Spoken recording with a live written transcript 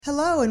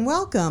Hello and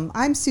welcome.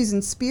 I'm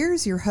Susan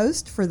Spears, your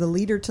host for the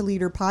Leader to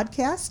Leader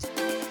podcast.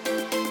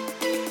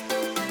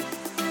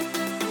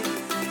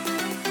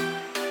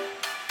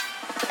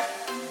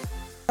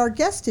 Our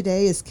guest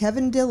today is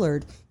Kevin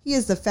Dillard. He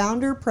is the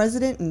founder,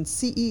 president, and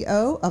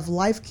CEO of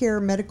Life Care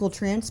Medical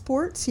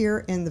Transports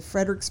here in the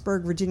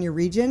Fredericksburg, Virginia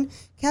region.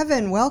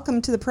 Kevin,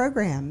 welcome to the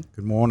program.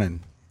 Good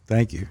morning.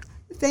 Thank you.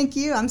 Thank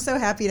you. I'm so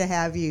happy to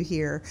have you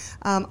here.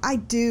 I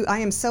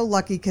am so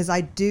lucky because I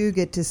do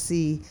get to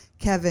see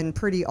Kevin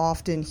pretty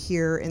often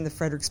here in the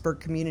Fredericksburg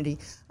community.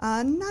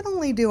 Not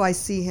only do I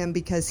see him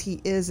because he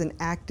is an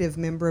active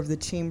member of the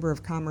Chamber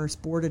of Commerce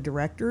Board of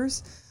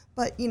Directors,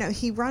 but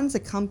he runs a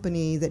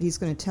company that he's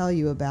going to tell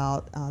you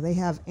about. They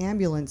have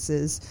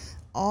ambulances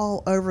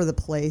all over the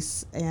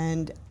place,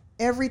 and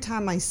every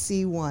time I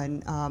see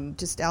one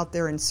just out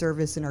there in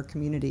service in our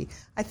community,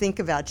 I think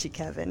about you,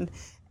 Kevin,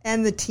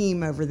 and the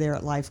team over there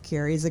at Life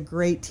Care. He's a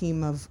great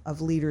team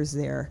of leaders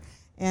there.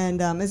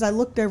 And as I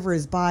looked over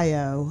his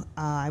bio,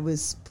 I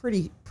was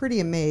pretty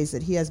amazed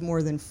that he has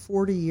more than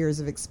 40 years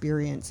of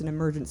experience in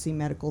emergency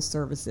medical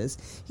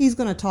services. He's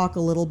going to talk a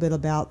little bit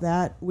about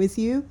that with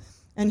you,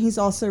 and he's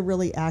also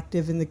really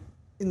active in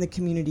the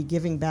community,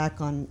 giving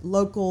back on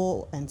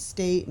local and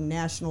state and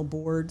national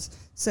boards.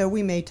 So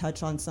we may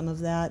touch on some of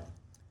that.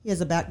 He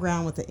has a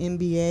background with an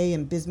MBA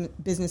in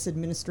business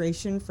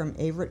administration from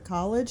Averett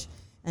College,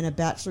 and a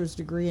bachelor's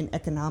degree in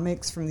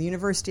economics from the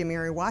University of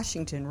Mary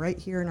Washington, right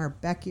here in our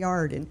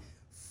backyard in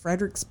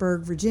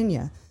Fredericksburg,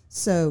 Virginia.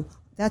 So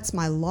that's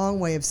my long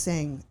way of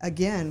saying,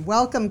 again,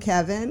 welcome,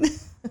 Kevin.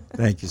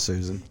 Thank you,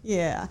 Susan.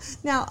 Yeah.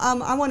 Now,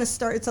 I want to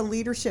start, it's a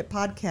leadership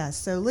podcast,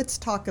 so let's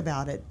talk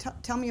about it.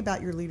 Tell me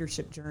about your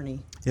leadership journey.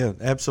 Yeah,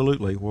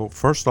 absolutely. Well,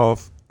 first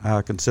off,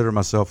 I consider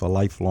myself a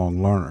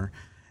lifelong learner,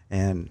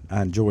 and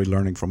I enjoy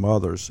learning from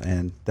others.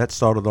 And that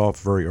started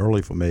off very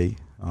early for me,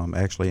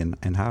 actually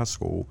in high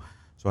school.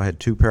 So I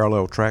had two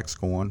parallel tracks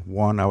going.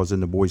 One, I was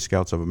in the Boy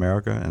Scouts of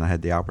America, and I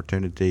had the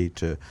opportunity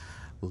to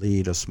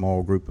lead a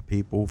small group of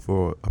people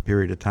for a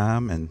period of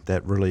time, and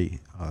that really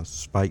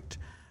spiked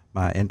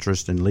my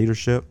interest in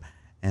leadership.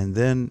 And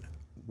then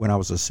when I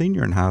was a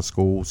senior in high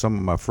school, some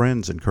of my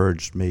friends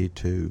encouraged me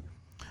to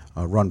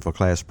run for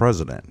class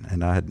president,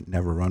 and I had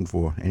never run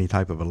for any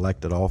type of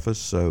elected office,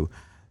 so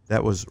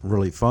that was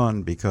really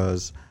fun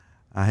because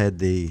I had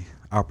the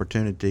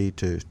opportunity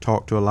to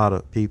talk to a lot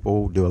of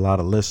people, do a lot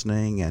of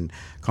listening, and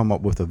come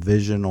up with a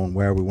vision on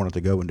where we wanted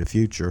to go in the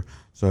future.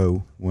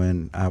 So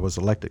when I was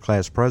elected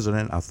class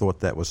president, I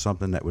thought that was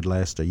something that would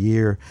last a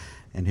year,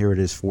 and here it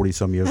is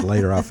 40-some years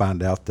later, I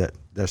find out that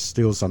there's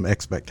still some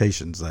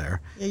expectations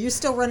there. Yeah, you're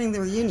still running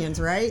the reunions,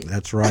 right?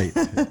 That's right.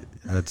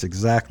 That's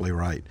exactly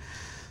right.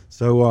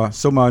 So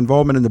my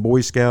involvement in the Boy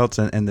Scouts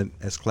and then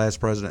as class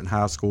president in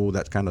high school,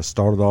 that kind of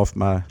started off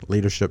my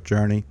leadership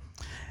journey.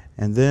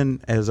 And then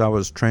as I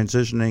was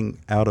transitioning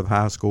out of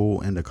high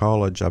school into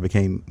college, I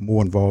became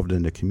more involved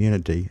in the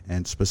community,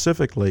 and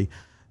specifically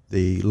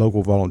the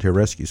local volunteer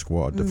rescue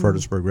squad, the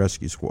Fredericksburg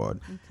Rescue Squad.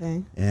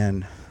 Okay.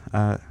 And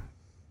I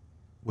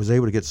was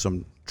able to get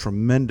some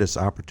tremendous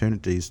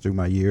opportunities through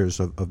my years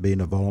of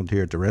being a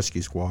volunteer at the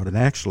rescue squad. And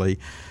actually,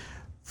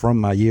 from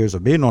my years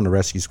of being on the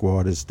rescue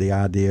squad is the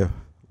idea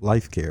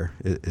Life Care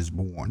is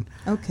born.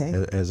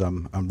 Okay. As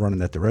I'm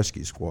running at the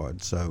rescue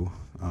squad. So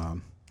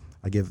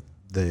I give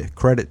the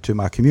credit to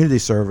my community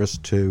service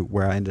to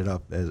where I ended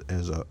up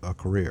as a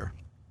career.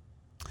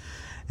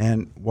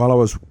 And while I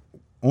was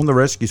on the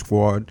rescue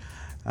squad,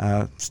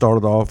 I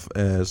started off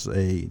as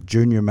a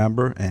junior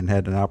member and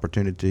had an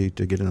opportunity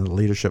to get in a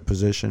leadership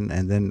position.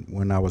 And then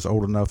when I was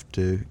old enough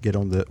to get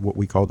on what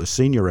we call the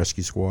senior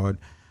rescue squad,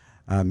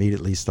 I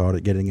immediately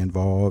started getting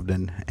involved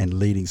and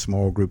leading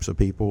small groups of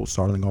people,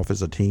 starting off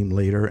as a team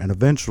leader. And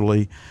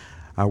eventually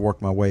I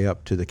worked my way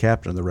up to the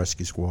captain of the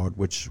rescue squad,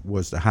 which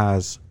was the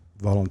highest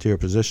volunteer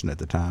position at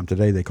the time.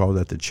 Today they call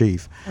that the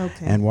chief.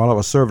 Okay. And while I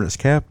was serving as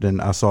captain,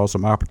 I saw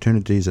some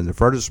opportunities in the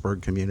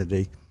Fredericksburg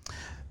community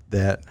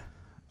that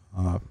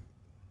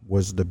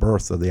was the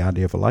birth of the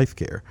idea for Life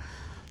Care.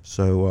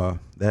 So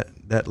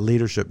that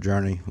leadership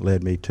journey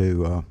led me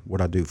to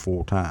what I do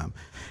full time.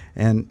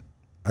 And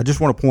I just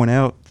want to point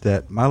out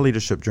that my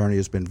leadership journey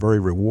has been very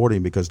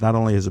rewarding because not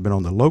only has it been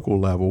on the local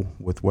level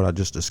with what I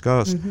just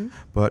discussed,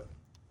 but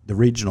the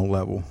regional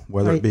level,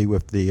 whether it be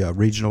with the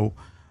regional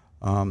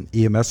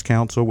EMS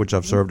Council, which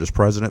I've served as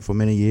president for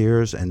many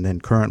years, and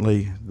then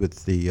currently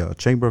with the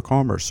Chamber of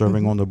Commerce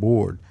serving on the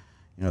board.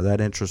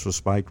 That interest was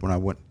spiked when I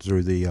went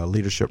through the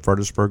Leadership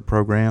Fredericksburg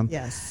program.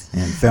 Yes.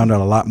 And found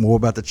out a lot more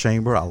about the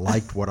Chamber. I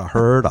liked what I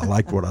heard. I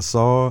liked what I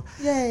saw.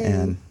 Yay.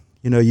 And,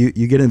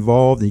 you get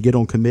involved and you get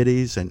on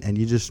committees and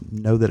you just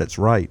know that it's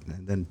right.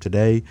 And then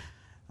today,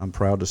 I'm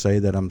proud to say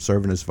that I'm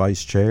serving as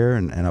vice chair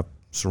and I'm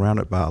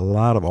surrounded by a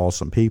lot of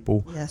awesome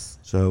people. Yes.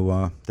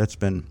 So that's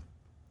been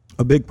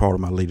a big part of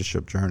my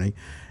leadership journey.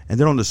 And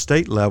then on the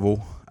state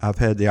level, I've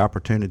had the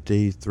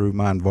opportunity through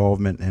my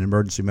involvement in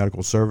emergency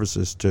medical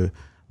services to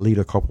lead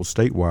a couple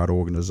statewide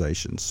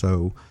organizations.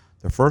 So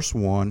The first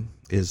one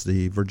is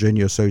the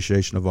Virginia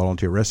Association of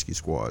Volunteer Rescue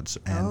Squads.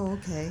 And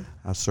okay.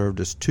 I served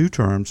as 2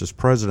 terms as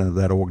president of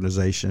that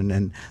organization,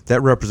 and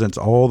that represents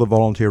all the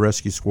volunteer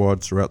rescue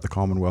squads throughout the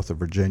Commonwealth of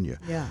Virginia.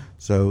 Yeah.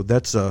 So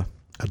that's a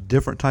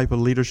different type of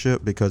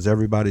leadership because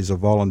everybody's a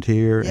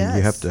volunteer, and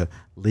you have to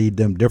lead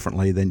them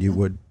differently than you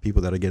would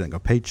people that are getting a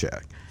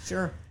paycheck.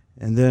 Sure.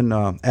 And then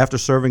after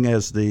serving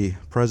as the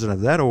president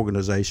of that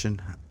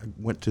organization, I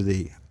went to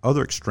the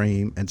other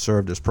extreme and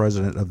served as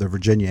president of the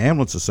Virginia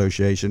Ambulance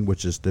Association,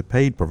 which is the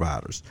paid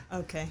providers.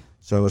 Okay.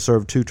 So I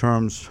served 2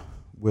 terms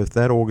with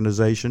that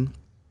organization.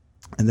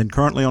 And then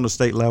currently on the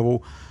state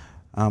level,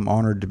 I'm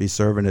honored to be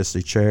serving as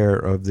the chair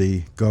of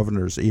the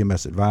Governor's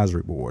EMS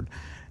Advisory Board.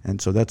 And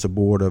so that's a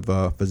board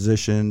of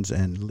physicians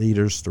and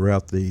leaders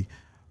throughout the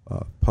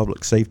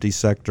public safety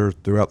sector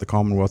throughout the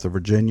Commonwealth of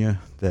Virginia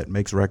that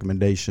makes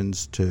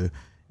recommendations to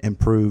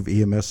improve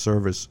EMS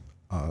service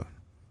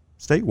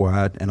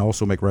statewide and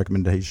also make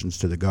recommendations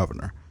to the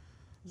governor.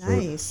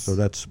 Nice. So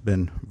that's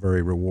been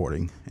very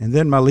rewarding. And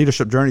then my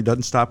leadership journey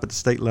doesn't stop at the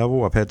state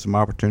level. I've had some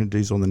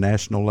opportunities on the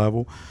national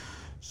level.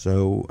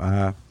 So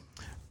I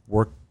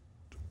worked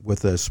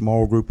with a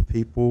small group of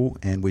people,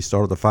 and we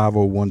started a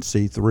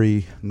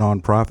 501c3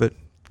 nonprofit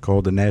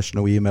called the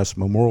National EMS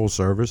Memorial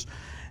Service.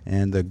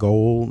 And the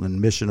goal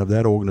and mission of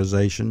that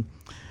organization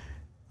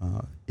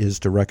is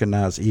to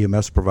recognize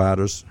EMS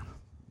providers,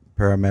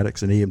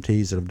 paramedics, and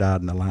EMTs that have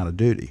died in the line of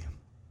duty.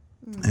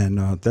 And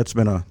that's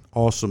been an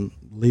awesome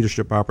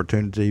leadership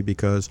opportunity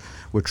because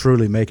we're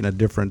truly making a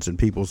difference in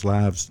people's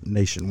lives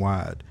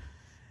nationwide.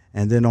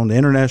 And then on the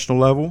international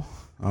level,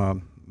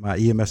 my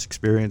EMS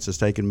experience has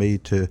taken me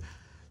to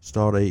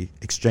start a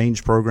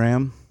exchange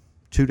program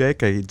 2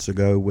 decades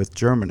ago with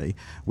Germany.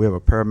 We have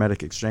a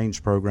paramedic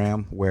exchange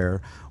program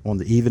where on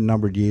the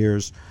even-numbered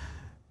years,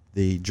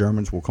 the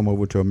Germans will come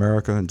over to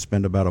America and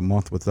spend about a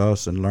month with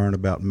us and learn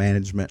about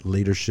management,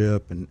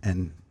 leadership,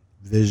 and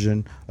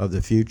vision of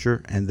the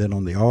future. And then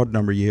on the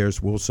odd-number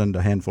years, we'll send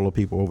a handful of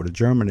people over to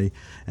Germany,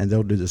 and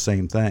they'll do the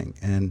same thing.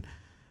 And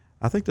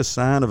I think the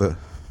sign of a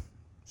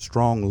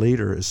strong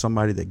leader is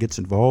somebody that gets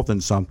involved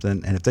in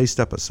something, and if they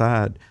step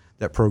aside,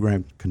 that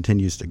program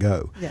continues to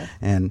go. Yeah.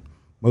 And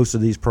most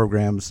of these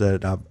programs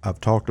that I've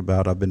talked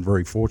about, I've been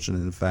very fortunate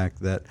in the fact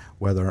that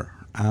whether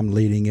I'm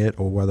leading it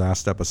or whether I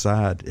step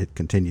aside, it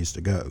continues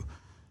to go.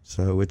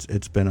 So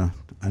it's been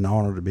an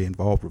honor to be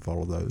involved with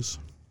all of those.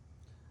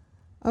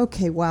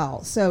 Okay,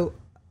 wow. So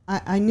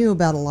I knew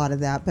about a lot of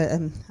that, but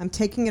I'm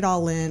taking it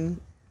all in,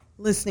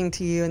 listening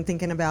to you and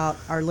thinking about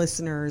our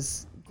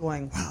listeners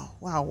going,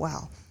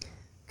 wow.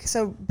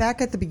 So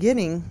back at the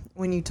beginning,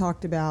 when you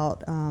talked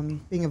about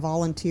being a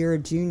volunteer, a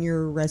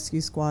junior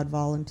rescue squad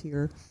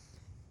volunteer,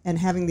 and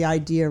having the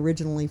idea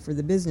originally for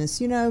the business,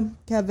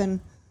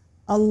 Kevin,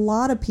 a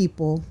lot of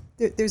people,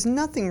 there's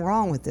nothing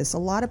wrong with this. A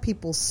lot of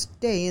people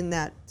stay in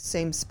that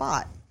same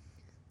spot.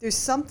 There's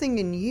something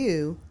in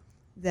you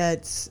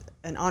that's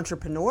an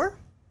entrepreneur,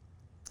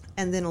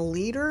 and then a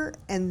leader,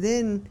 and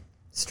then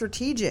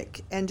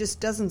strategic, and just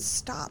doesn't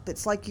stop.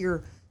 It's like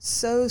you're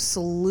so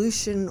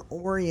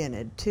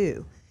solution-oriented,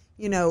 too.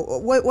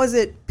 What was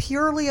it,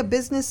 purely a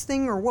business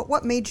thing, or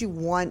what made you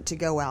want to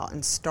go out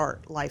and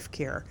start Life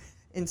Care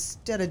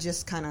instead of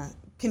just kind of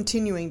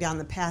continuing down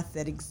the path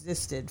that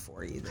existed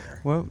for you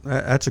there? Well,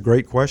 that's a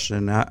great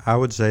question. I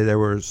would say there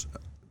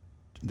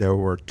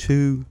were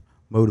 2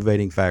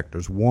 motivating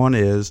factors. One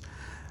is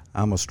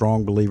I'm a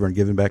strong believer in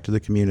giving back to the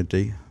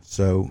community,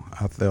 so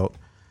I felt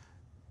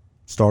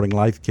starting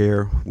Life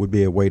Care would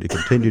be a way to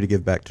continue to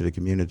give back to the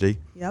community.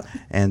 Yep.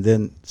 And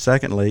then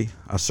secondly,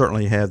 I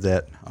certainly have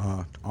that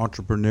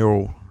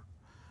entrepreneurial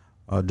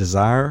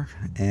desire,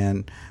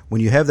 and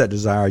when you have that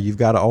desire, you've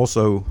got to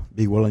also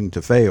be willing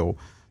to fail.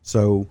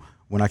 So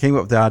when I came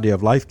up with the idea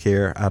of Life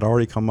Care, I'd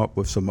already come up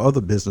with some other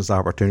business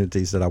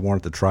opportunities that I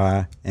wanted to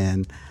try,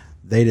 and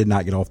they did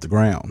not get off the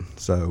ground.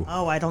 So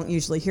I don't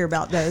usually hear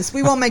about those.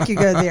 We won't make you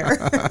go there.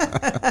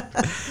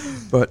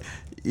 But,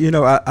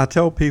 I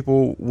tell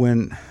people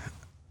when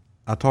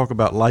I talk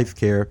about Life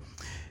Care,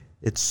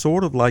 it's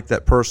sort of like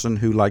that person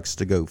who likes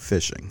to go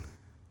fishing.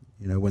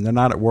 When they're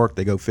not at work,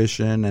 they go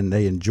fishing and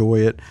they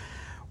enjoy it.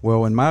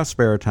 Well, in my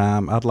spare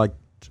time, I'd like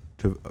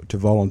to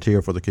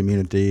volunteer for the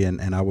community,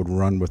 and I would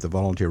run with the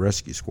Volunteer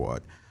Rescue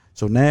Squad.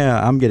 So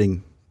now I'm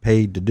getting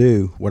paid to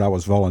do what I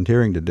was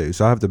volunteering to do.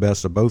 So I have the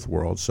best of both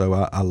worlds. So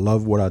I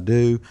love what I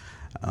do.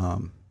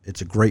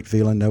 It's a great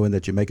feeling knowing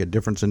that you make a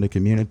difference in the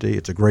community.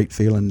 It's a great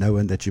feeling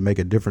knowing that you make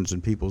a difference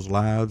in people's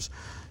lives.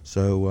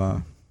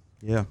 So,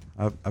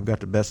 I've got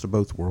the best of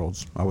both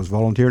worlds. I was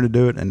volunteering to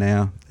do it, and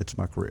now it's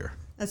my career.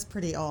 That's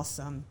pretty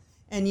awesome.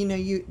 And,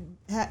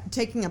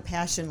 taking a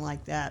passion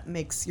like that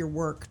makes your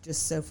work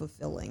just so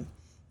fulfilling.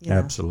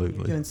 Absolutely.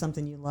 You're doing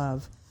something you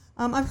love.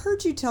 I've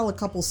heard you tell a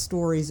couple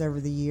stories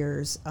over the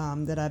years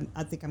that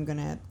I think I'm going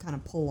to kind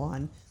of pull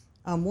on.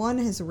 One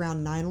is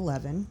around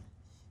 9/11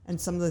 and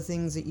some of the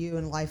things that you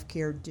and Life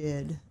Care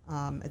did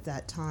at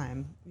that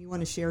time. You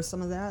want to share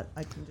some of that?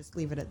 I can just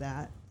leave it at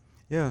that.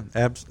 Yeah,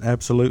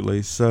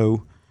 absolutely.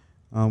 So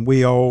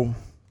we all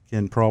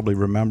can probably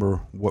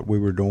remember what we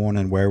were doing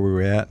and where we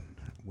were at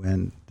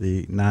when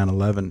the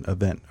 9/11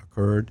 event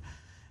occurred.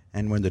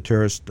 And when the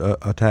terrorists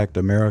attacked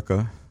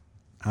America,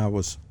 I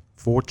was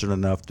fortunate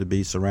enough to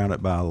be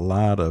surrounded by a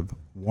lot of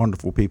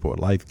wonderful people at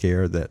Life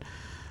Care that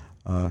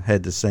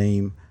had the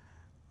same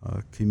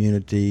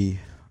community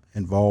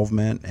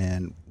involvement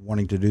and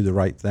wanting to do the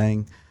right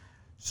thing.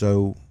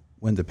 So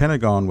when the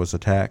Pentagon was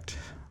attacked,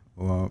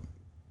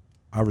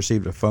 I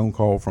received a phone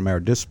call from our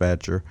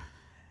dispatcher,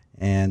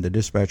 and the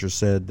dispatcher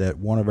said that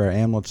one of our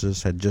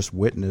ambulances had just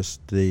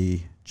witnessed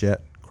the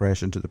jet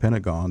crash into the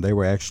Pentagon. They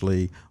were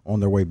actually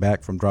on their way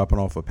back from dropping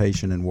off a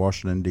patient in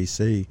Washington,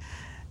 D.C.,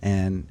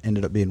 and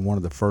ended up being one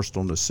of the first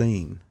on the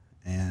scene.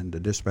 And the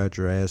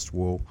dispatcher asked,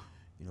 well,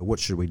 what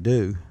should we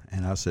do?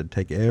 And I said,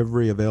 take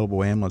every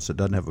available ambulance that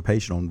doesn't have a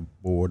patient on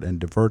board and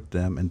divert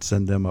them and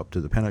send them up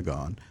to the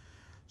Pentagon.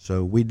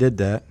 So we did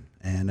that.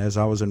 And as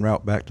I was en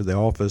route back to the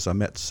office, I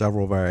met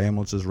several of our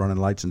ambulances running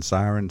lights and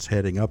sirens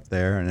heading up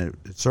there, and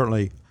it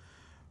certainly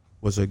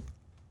was a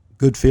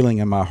good feeling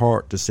in my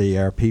heart to see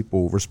our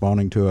people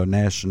responding to a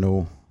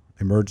national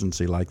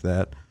emergency like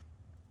that.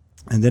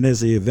 And then as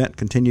the event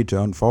continued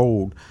to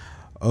unfold,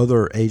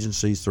 other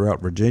agencies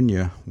throughout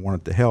Virginia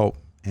wanted to help,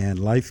 and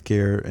Life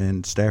Care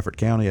in Stafford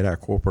County at our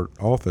corporate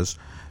office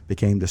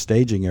became the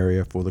staging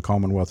area for the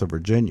Commonwealth of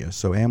Virginia.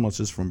 So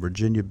ambulances from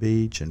Virginia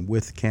Beach and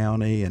Wythe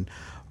County and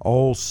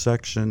all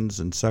sections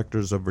and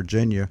sectors of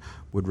Virginia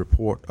would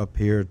report up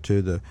here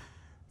to the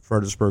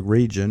Fredericksburg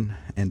region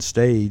and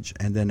stage,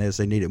 and then as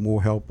they needed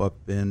more help up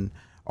in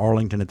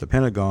Arlington at the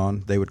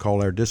Pentagon, they would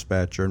call our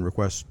dispatcher and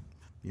request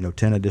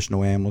 10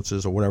 additional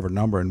ambulances or whatever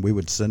number, and we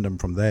would send them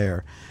from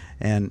there.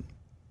 And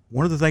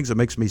one of the things that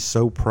makes me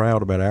so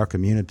proud about our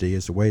community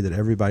is the way that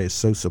everybody is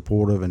so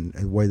supportive and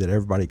the way that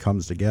everybody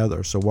comes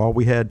together. So while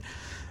we had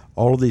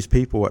all of these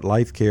people at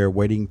Life Care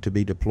waiting to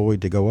be deployed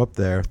to go up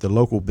there, the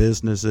local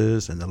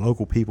businesses and the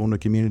local people in the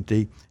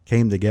community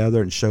came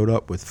together and showed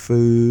up with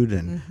food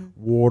and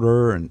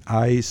water and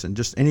ice and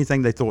just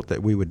anything they thought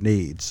that we would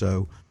need.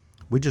 So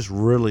we just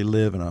really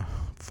live in a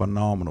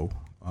phenomenal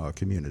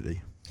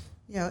community.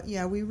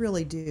 Yeah, we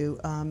really do.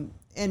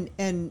 And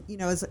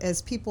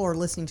as people are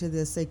listening to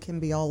this, they can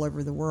be all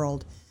over the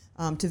world.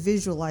 To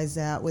visualize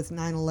that with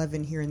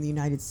 9/11 here in the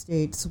United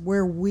States,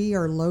 where we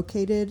are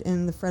located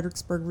in the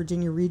Fredericksburg,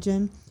 Virginia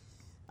region,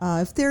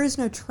 if there is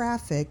no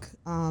traffic,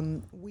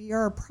 we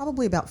are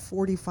probably about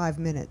 45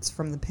 minutes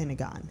from the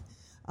Pentagon.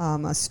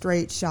 A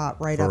straight shot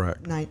right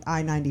Correct. up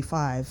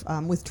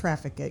I-95. With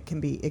traffic, it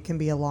can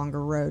be a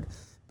longer road,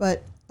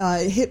 but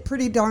it hit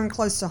pretty darn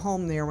close to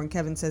home there when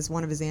Kevin says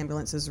one of his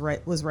ambulances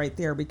was right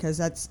there, because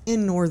that's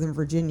in Northern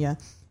Virginia.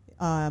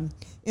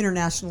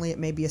 Internationally, it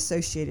may be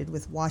associated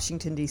with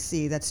Washington,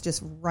 D.C. That's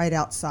just right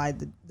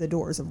outside the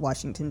doors of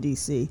Washington,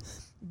 D.C.,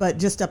 but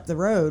just up the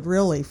road,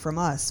 really, from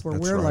us, where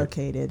we're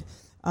located.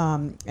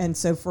 And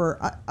so for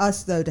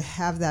us, though, to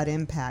have that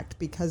impact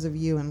because of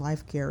you and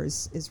Life Care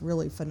is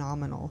really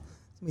phenomenal.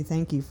 We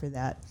thank you for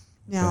that.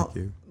 Now,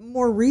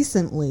 more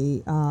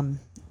recently,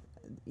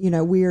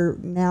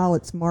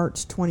 it's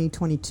March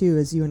 2022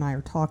 as you and I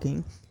are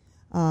talking.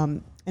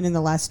 And in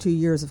the last 2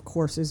 years, of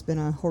course, there's been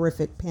a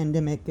horrific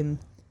pandemic in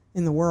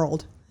the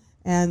world.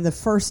 And the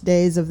first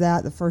days of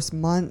that, the first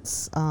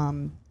months,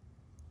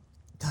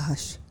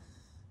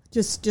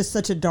 just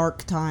such a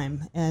dark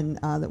time and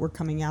that we're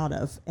coming out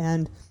of.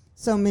 And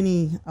so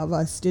many of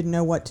us didn't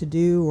know what to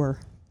do or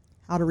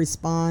how to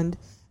respond.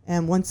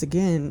 And once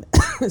again,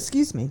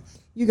 excuse me,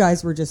 you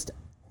guys were just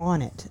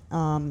on it.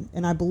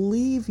 And I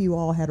believe you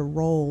all had a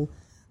role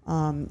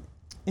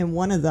in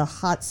one of the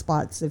hot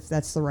spots, if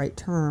that's the right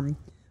term,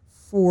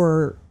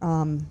 for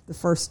the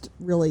first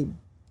really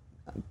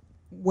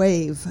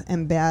wave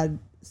and bad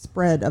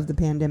spread of the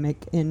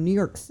pandemic in New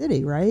York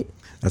City, right?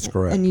 That's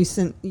correct. And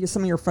some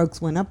of your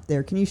folks went up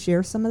there. Can you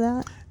share some of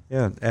that?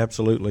 Yeah,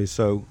 absolutely.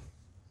 So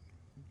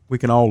we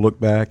can all look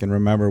back and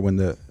remember when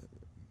the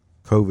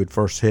COVID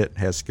first hit,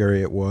 how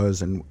scary it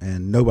was, and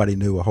nobody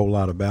knew a whole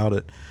lot about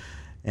it.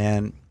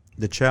 And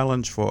the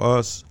challenge for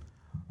us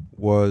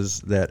was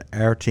that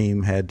our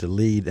team had to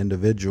lead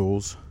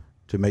individuals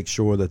to make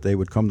sure that they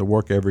would come to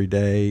work every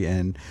day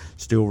and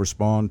still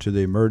respond to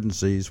the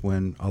emergencies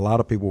when a lot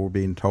of people were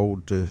being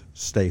told to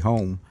stay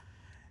home.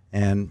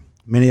 And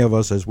many of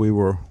us, as we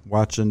were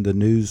watching the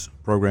news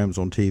programs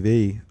on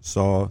TV,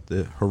 saw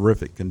the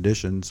horrific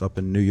conditions up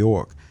in New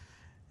York.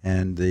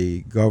 And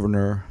the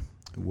governor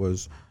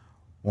was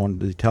on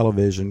the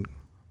television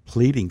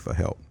pleading for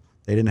help.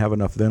 They didn't have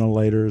enough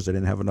ventilators, they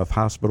didn't have enough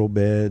hospital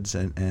beds,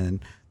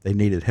 and they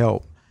needed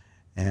help.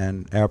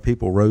 And our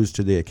people rose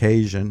to the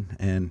occasion,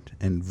 and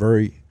in a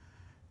very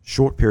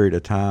short period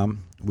of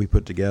time, we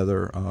put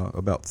together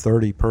about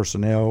 30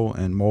 personnel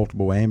and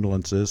multiple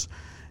ambulances,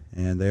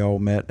 and they all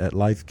met at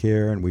Life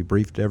Care, and we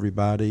briefed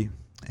everybody,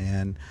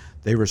 and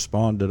they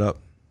responded up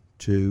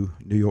to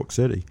New York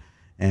City.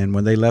 And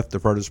when they left the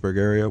Fredericksburg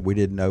area, we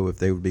didn't know if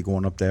they would be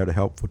going up there to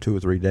help for 2 or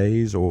 3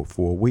 days or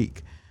for a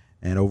week.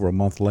 And over a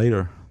month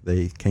later,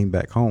 they came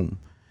back home.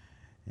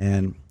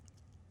 And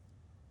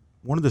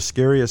one of the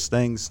scariest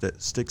things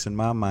that sticks in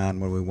my mind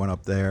when we went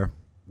up there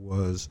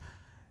was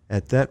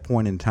at that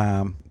point in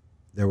time,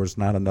 there was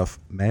not enough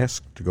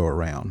masks to go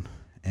around,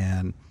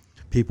 and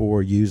people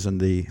were using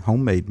the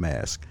homemade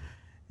mask,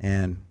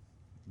 and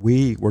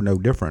we were no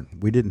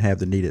different. We didn't have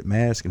the needed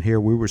mask, and here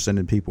we were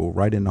sending people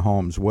right into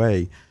harm's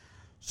way.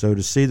 So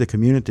to see the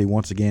community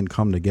once again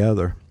come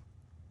together,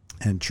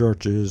 and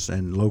churches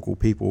and local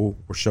people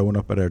were showing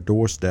up at our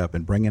doorstep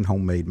and bringing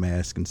homemade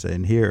masks and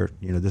saying, here,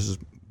 this is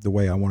the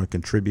way I want to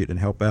contribute and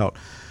help out,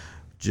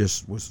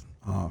 just was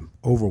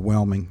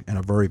overwhelming in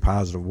a very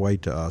positive way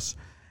to us.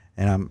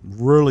 And I'm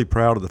really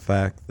proud of the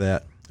fact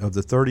that of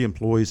the 30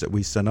 employees that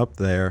we sent up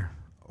there,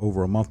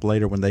 over a month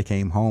later when they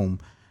came home,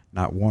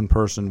 not one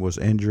person was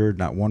injured,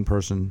 not one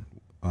person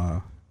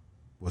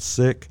was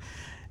sick,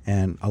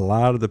 and a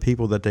lot of the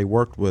people that they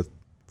worked with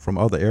from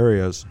other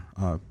areas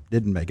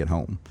didn't make it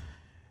home.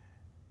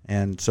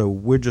 And so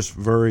we're just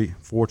very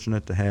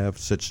fortunate to have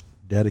such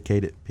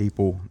dedicated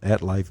people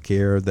at Life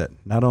Care that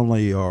not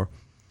only are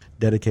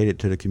dedicated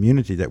to the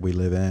community that we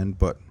live in,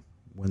 but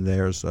when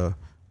there's a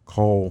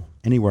call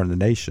anywhere in the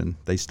nation,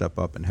 they step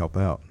up and help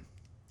out.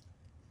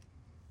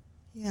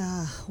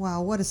 Yeah,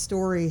 wow, what a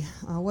story.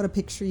 What a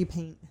picture you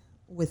paint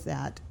with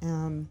that.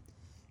 And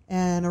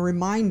a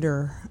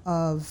reminder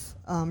of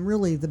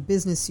really the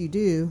business you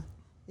do.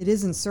 It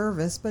is in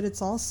service, but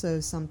it's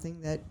also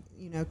something that,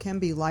 can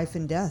be life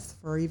and death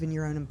for even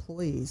your own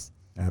employees.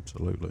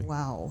 Absolutely.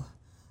 Wow.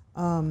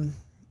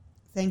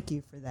 Thank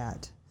you for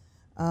that.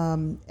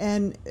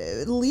 And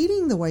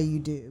leading the way you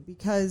do,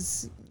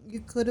 because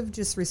you could have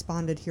just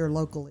responded here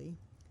locally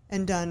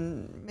and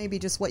done maybe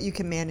just what you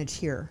can manage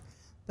here,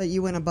 but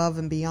you went above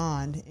and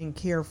beyond and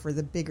care for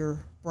the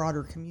bigger,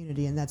 broader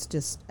community, and that's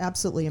just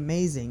absolutely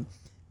amazing.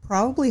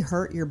 Probably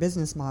hurt your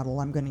business model,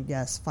 I'm going to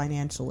guess,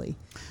 financially.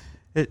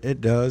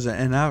 It does,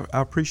 and I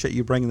appreciate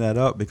you bringing that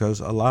up, because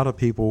a lot of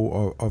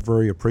people are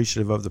very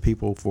appreciative of the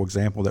people, for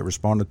example, that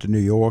responded to New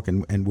York,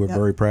 and we're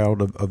very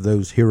proud of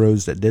those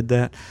heroes that did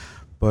that.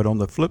 But on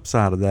the flip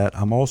side of that,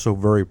 I'm also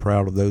very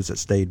proud of those that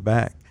stayed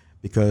back,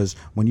 because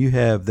when you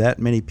have that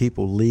many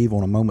people leave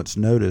on a moment's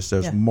notice,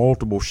 there's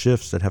multiple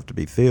shifts that have to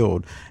be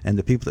filled, and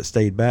the people that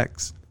stayed back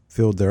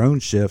filled their own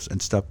shifts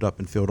and stepped up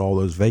and filled all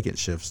those vacant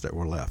shifts that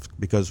were left,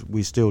 because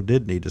we still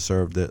did need to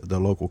serve the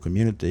local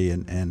community,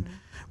 and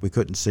we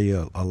couldn't see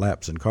a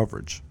lapse in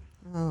coverage.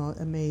 Oh,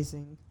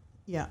 amazing.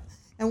 Yeah.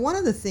 And one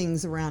of the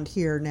things around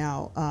here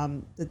now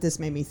that this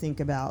made me think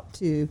about,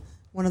 too,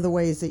 one of the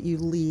ways that you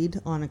lead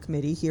on a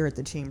committee here at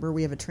the Chamber,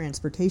 we have a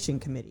transportation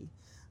committee.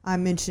 I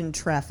mentioned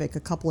traffic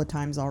a couple of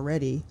times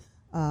already.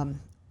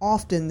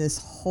 Often this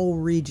whole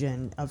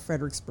region of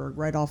Fredericksburg,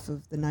 right off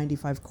of the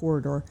 95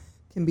 corridor,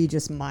 can be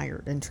just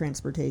mired in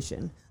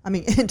transportation. I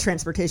mean, in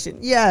transportation,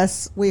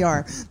 yes, we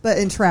are, but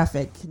in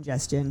traffic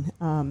congestion.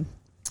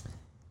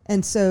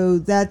 And so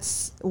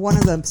that's one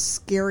of the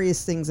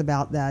scariest things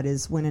about that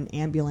is when an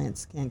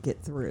ambulance can't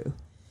get through,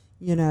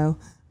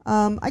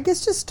 I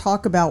guess just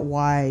talk about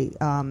why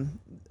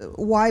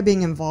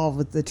being involved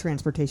with the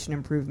transportation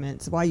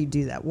improvements, why you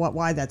do that,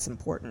 why that's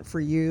important for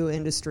you,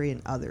 industry,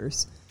 and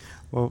others.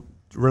 Well,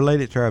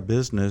 related to our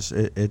business,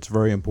 it's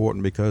very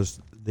important because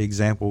the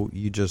example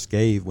you just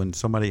gave, when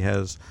somebody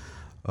has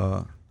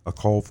a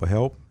call for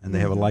help and they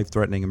have a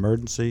life-threatening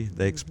emergency,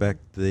 they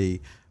expect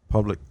the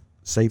public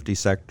safety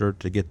sector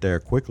to get there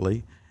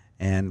quickly,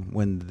 and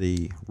when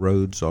the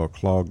roads are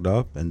clogged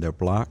up and they're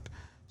blocked,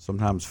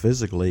 sometimes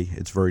physically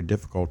it's very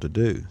difficult to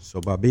do. So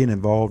by being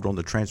involved on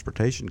the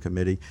transportation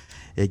committee,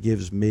 it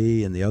gives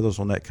me and the others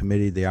on that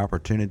committee the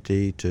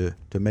opportunity to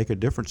make a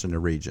difference in the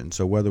region.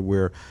 So whether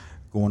we're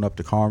going up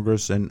to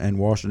Congress and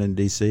Washington,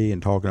 D.C.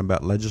 and talking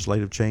about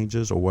legislative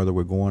changes, or whether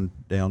we're going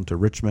down to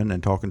Richmond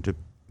and talking to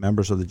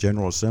members of the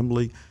General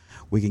Assembly,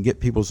 we can get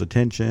people's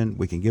attention,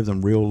 we can give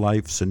them real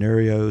life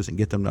scenarios and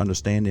get them to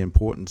understand the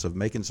importance of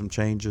making some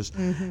changes,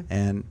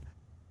 and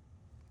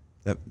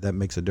that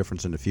makes a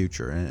difference in the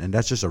future. And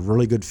that's just a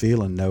really good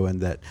feeling, knowing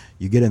that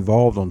you get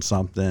involved on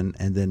something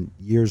and then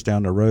years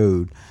down the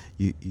road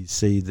you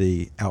see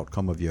the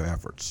outcome of your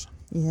efforts.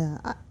 Yeah,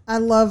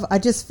 I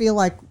just feel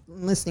like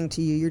listening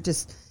to you,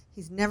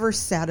 he's never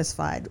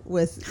satisfied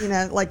with,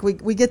 like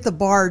we get the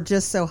bar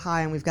just so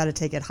high and we've got to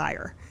take it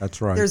higher.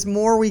 That's right. There's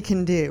more we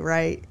can do,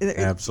 right?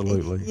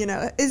 Absolutely.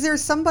 Is there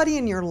somebody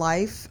in your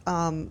life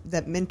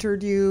that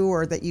mentored you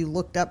or that you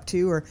looked up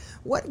to, or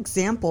what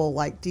example,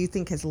 do you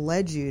think has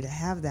led you to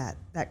have that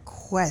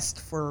quest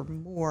for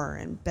more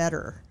and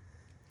better?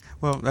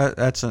 Well,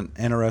 that's an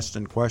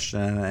interesting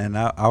question, and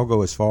I'll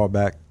go as far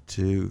back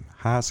to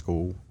high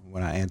school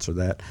when I answer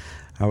that.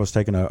 I was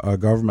taking a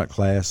government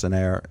class, and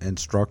our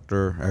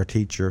instructor, our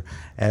teacher,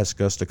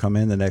 asked us to come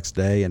in the next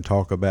day and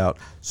talk about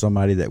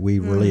somebody that we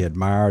really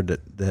admired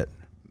that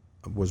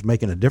was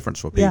making a difference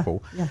for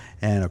people. Yeah.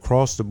 And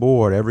across the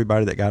board,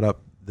 everybody that got up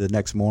the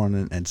next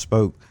morning and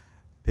spoke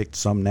picked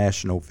some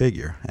national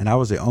figure. And I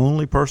was the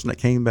only person that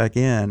came back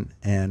in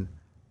and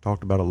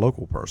talked about a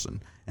local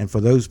person. And for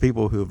those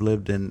people who have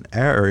lived in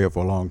our area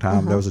for a long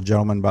time, there was a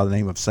gentleman by the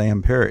name of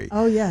Sam Perry.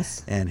 Oh,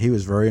 yes. And he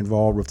was very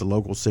involved with the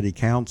local city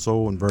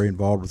council and very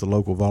involved with the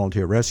local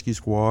volunteer rescue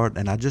squad.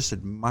 And I just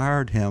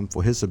admired him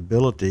for his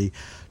ability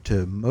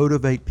to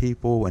motivate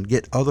people and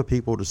get other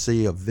people to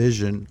see a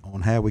vision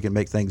on how we can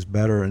make things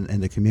better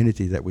in the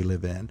community that we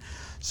live in.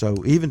 So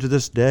even to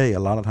this day, a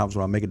lot of times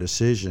when I make a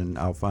decision,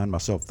 I'll find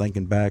myself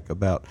thinking back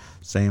about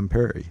Sam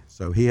Perry.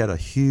 So he had a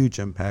huge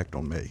impact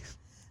on me.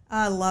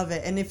 I love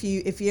it. And if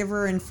you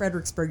ever in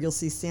Fredericksburg, you'll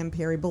see Sam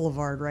Perry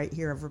Boulevard right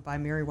here over by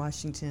Mary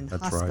Washington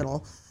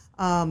Hospital.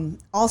 Right.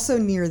 Also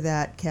near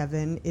that,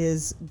 Kevin,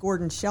 is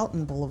Gordon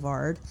Shelton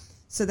Boulevard.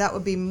 So that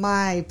would be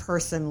my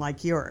person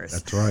like yours.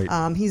 That's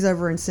right. He's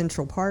over in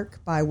Central Park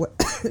by by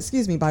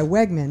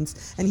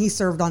Wegmans, and he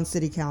served on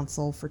city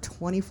council for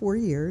 24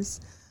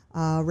 years,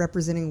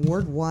 representing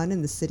Ward 1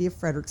 in the city of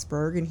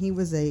Fredericksburg. And he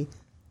was a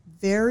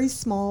very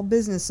small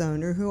business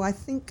owner who I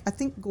think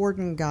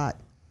Gordon got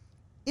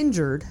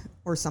injured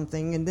or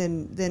something, and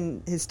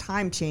then his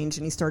time changed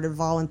and he started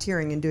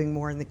volunteering and doing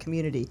more in the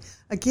community.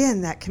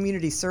 Again, that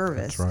community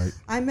service. That's right.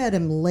 I met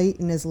him late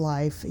in his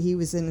life. He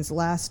was in his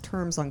last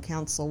terms on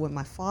council when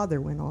my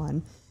father went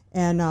on,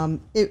 and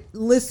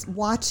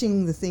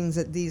watching the things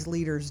that these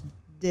leaders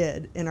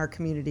did in our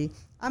community.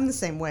 I'm the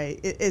same way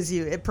as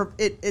you.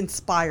 It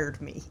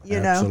inspired me.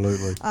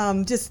 Absolutely.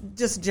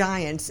 Just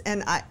giants,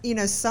 and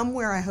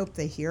somewhere I hope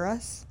they hear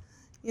us.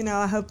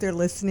 I hope they're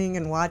listening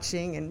and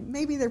watching, and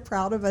maybe they're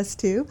proud of us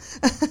too.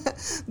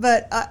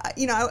 But,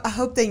 I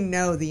hope they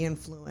know the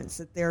influence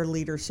that their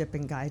leadership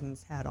and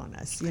guidance had on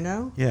us,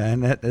 Yeah,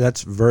 and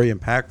that's very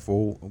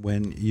impactful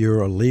when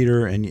you're a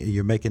leader and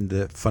you're making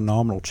the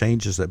phenomenal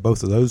changes that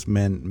both of those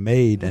men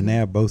made, and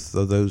now both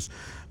of those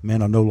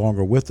men are no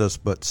longer with us,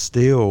 but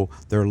still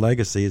their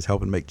legacy is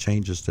helping make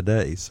changes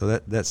today. So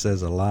that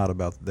says a lot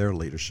about their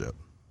leadership.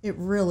 It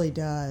really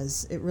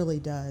does. It really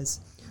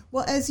does.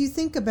 Well, as you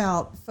think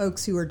about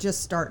folks who are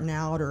just starting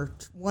out or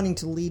wanting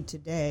to lead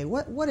today,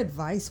 what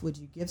advice would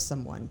you give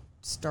someone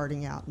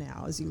starting out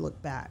now as you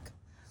look back?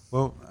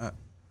 Well,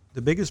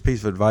 the biggest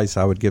piece of advice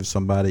I would give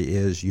somebody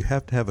is you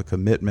have to have a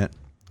commitment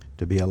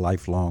to be a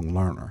lifelong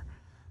learner.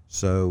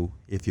 So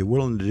if you're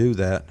willing to do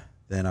that,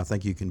 then I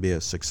think you can be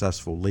a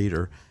successful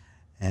leader.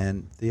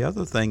 And the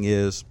other thing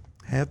is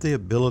have the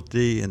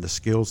ability and the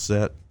skill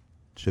set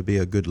to be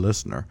a good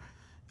listener.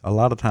 A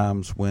lot of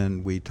times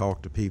when we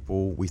talk to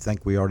people, we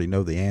think we already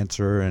know the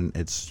answer, and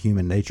it's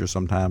human nature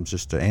sometimes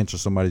just to answer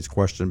somebody's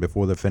question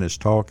before they're finished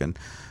talking.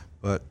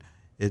 But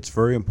it's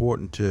very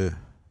important to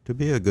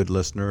be a good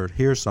listener,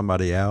 hear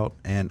somebody out,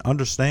 and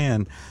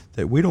understand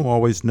that we don't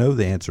always know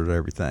the answer to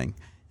everything.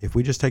 If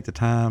we just take the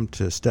time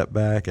to step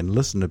back and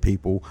listen to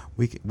people,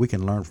 we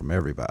can learn from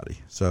everybody.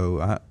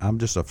 So I'm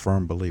just a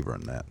firm believer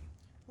in that.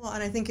 Well,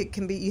 and I think it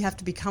can be, you have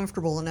to be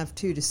comfortable enough,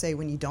 too, to say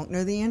when you don't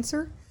know the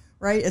answer.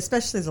 Right,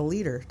 especially as a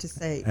leader, to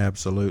say,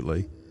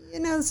 absolutely.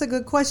 It's a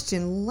good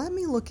question. Let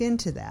me look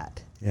into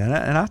that. Yeah,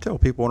 and I tell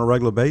people on a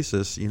regular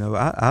basis,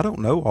 I don't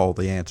know all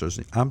the answers.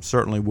 I'm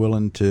certainly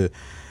willing to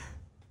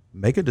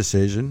make a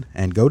decision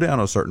and go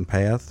down a certain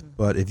path.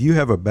 But if you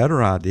have a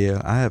better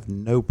idea, I have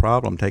no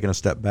problem taking a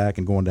step back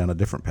and going down a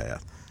different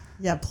path.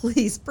 Yeah,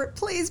 please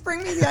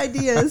bring me the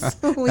ideas.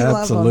 We love them.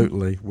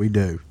 Absolutely, we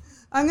do.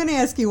 I'm going to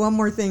ask you one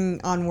more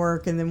thing on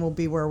work, and then we'll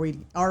be where we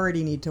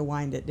already need to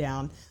wind it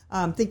down.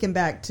 Thinking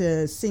back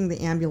to seeing the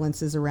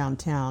ambulances around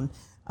town,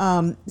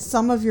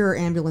 some of your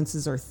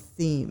ambulances are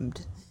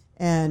themed,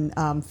 and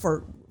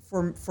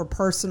for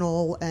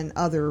personal and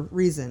other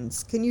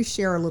reasons. Can you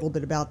share a little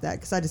bit about that?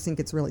 Because I just think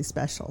it's really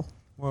special.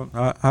 Well,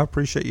 I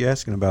appreciate you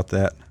asking about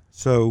that.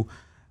 So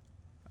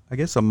I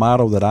guess a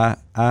motto that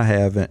I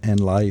have in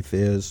life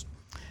is,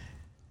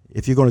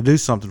 if you're going to do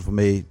something for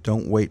me,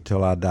 don't wait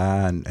till I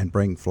die and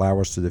bring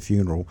flowers to the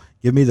funeral.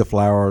 Give me the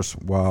flowers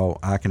while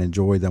I can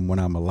enjoy them when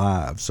I'm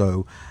alive.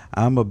 So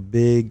I'm a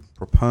big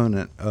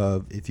proponent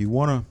of, if you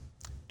want to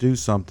do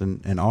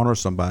something and honor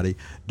somebody,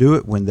 do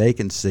it when they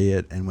can see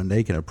it and when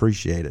they can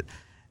appreciate it.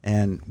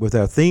 And with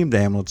our themed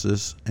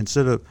ambulances,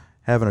 instead of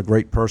having a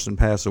great person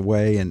pass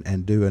away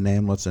and do an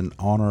ambulance in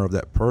honor of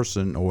that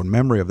person, or in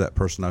memory of that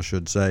person, I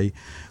should say,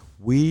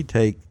 we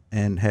take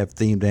and have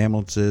themed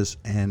ambulances,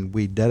 and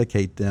we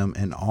dedicate them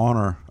in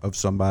honor of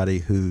somebody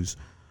who's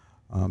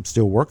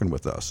still working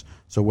with us.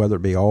 So whether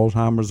it be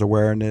Alzheimer's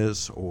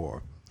awareness,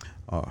 or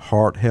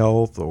heart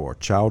health, or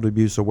child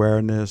abuse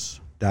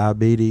awareness,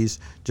 diabetes,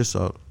 just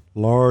a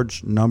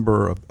large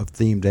number of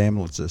themed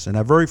ambulances. And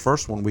our very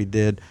first one we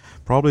did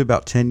probably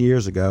about 10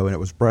 years ago, and it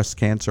was breast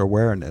cancer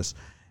awareness.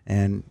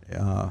 And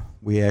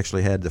we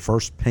actually had the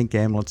first pink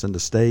ambulance in the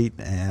state,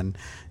 and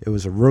it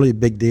was a really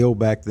big deal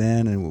back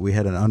then, and we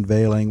had an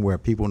unveiling where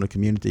people in the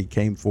community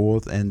came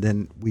forth, and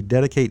then we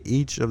dedicate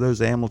each of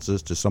those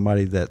ambulances to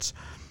somebody that's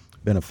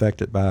been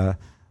affected by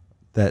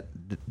that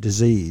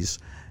disease.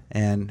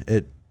 And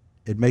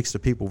it makes the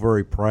people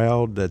very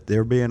proud that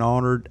they're being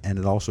honored, and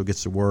it also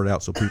gets the word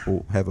out so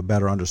people have a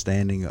better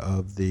understanding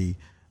of the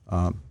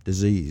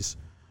disease.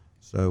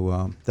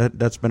 So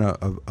that's been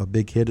a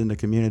big hit in the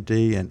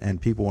community, and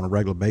people on a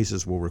regular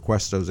basis will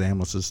request those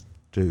ambulances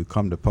to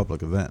come to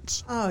public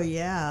events. Oh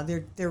yeah,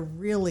 they're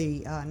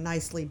really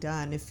nicely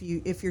done. If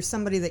you're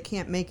somebody that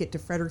can't make it to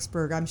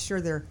Fredericksburg, I'm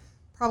sure there are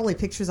probably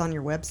pictures on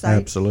your website.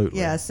 Absolutely.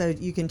 Yeah, so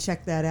you can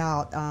check that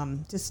out.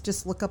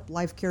 Just look up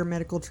Life Care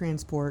Medical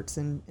Transports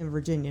in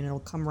Virginia, and it'll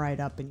come right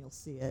up, and you'll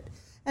see it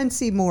and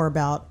see more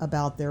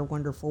about their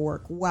wonderful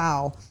work.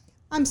 Wow.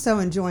 I'm so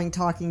enjoying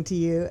talking to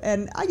you,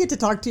 and I get to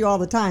talk to you all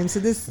the time, so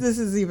this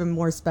is even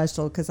more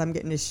special because I'm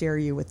getting to share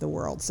you with the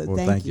world. So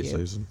thank you,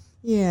 Susan.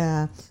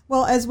 Yeah.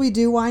 Well, as we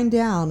do wind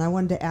down, I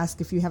wanted to ask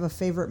if you have a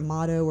favorite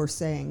motto or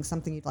saying,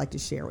 something you'd like to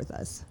share with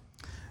us.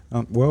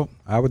 Well,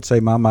 I would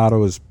say my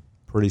motto is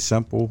pretty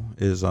simple,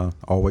 is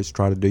always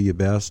try to do your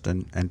best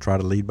and try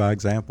to lead by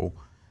example.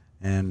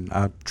 And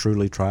I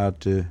truly tried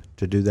to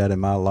do that in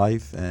my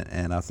life,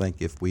 and I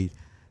think if we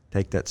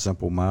take that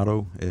simple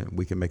motto,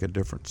 we can make a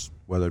difference,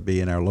 whether it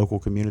be in our local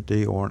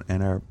community or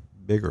in our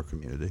bigger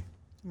community.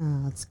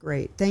 Oh, that's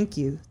great. Thank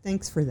you.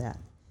 Thanks for that.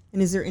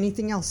 And is there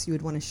anything else you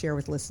would want to share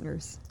with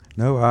listeners?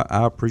 No,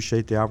 I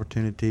appreciate the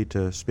opportunity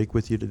to speak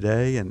with you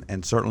today,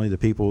 and certainly the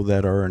people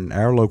that are in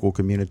our local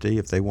community,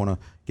 if they want to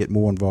get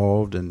more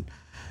involved and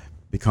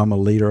become a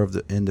leader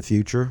in the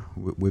future,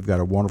 we've got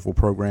a wonderful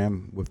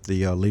program with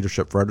the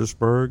Leadership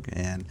Fredericksburg,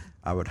 and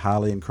I would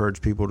highly encourage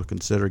people to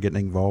consider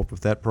getting involved with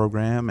that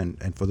program.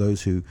 And for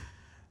those who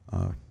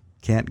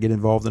can't get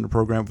involved in the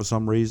program for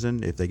some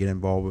reason, if they get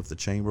involved with the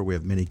chamber, we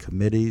have many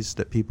committees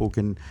that people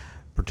can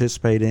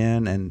participate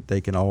in, and they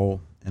can all,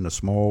 in a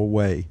small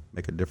way,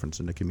 make a difference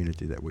in the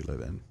community that we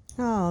live in.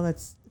 Oh,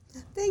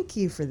 thank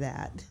you for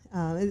that.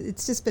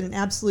 It's just been an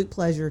absolute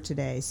pleasure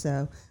today.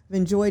 So I've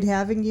enjoyed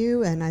having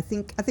you, and I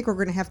think we're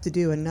going to have to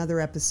do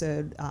another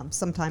episode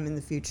sometime in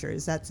the future.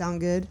 Does that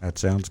sound good? That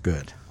sounds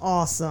good.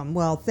 Awesome.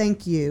 Well,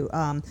 thank you.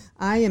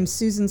 I am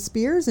Susan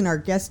Spears, and our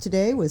guest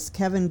today was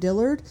Kevin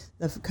Dillard,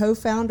 the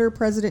co-founder,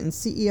 president, and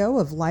CEO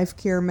of Life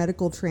Care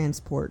Medical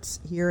Transports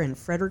here in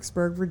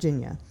Fredericksburg,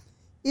 Virginia.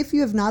 If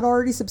you have not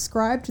already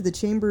subscribed to the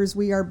Chamber's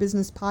We Are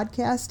Business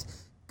podcast,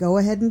 go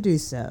ahead and do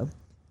so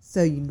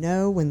you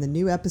know when the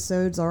new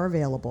episodes are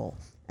available.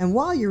 And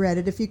while you're at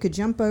it, if you could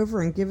jump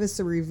over and give us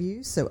a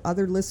review so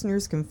other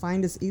listeners can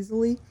find us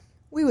easily,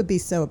 we would be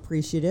so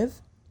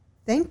appreciative.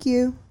 Thank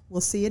you.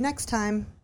 We'll see you next time.